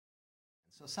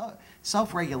So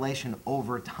self-regulation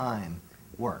over time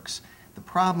works. The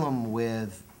problem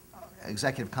with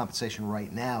executive compensation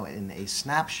right now in a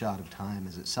snapshot of time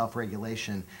is that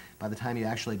self-regulation, by the time you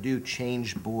actually do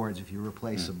change boards, if you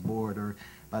replace a board, or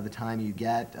by the time you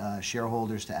get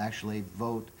shareholders to actually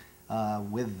vote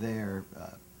with their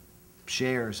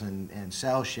shares and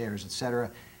sell shares, et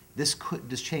cetera, this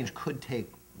change could take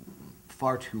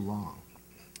far too long.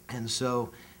 And so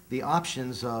the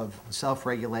options of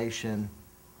self-regulation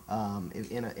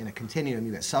in a continuum,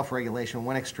 you've got self-regulation on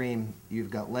one extreme,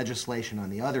 you've got legislation on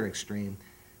the other extreme.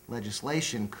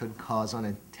 Legislation could cause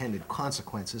unintended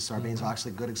consequences.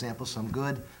 Sarbanes-Oxley, good example, some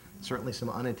good, certainly some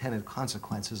unintended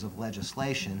consequences of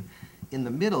legislation. In the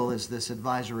middle is this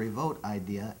advisory vote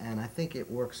idea, and I think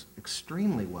it works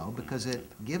extremely well because it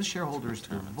gives shareholders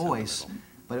their voice,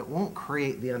 but it won't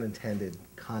create the unintended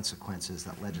consequences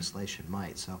that legislation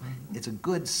might. So it's a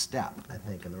good step, I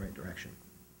think, in the right direction.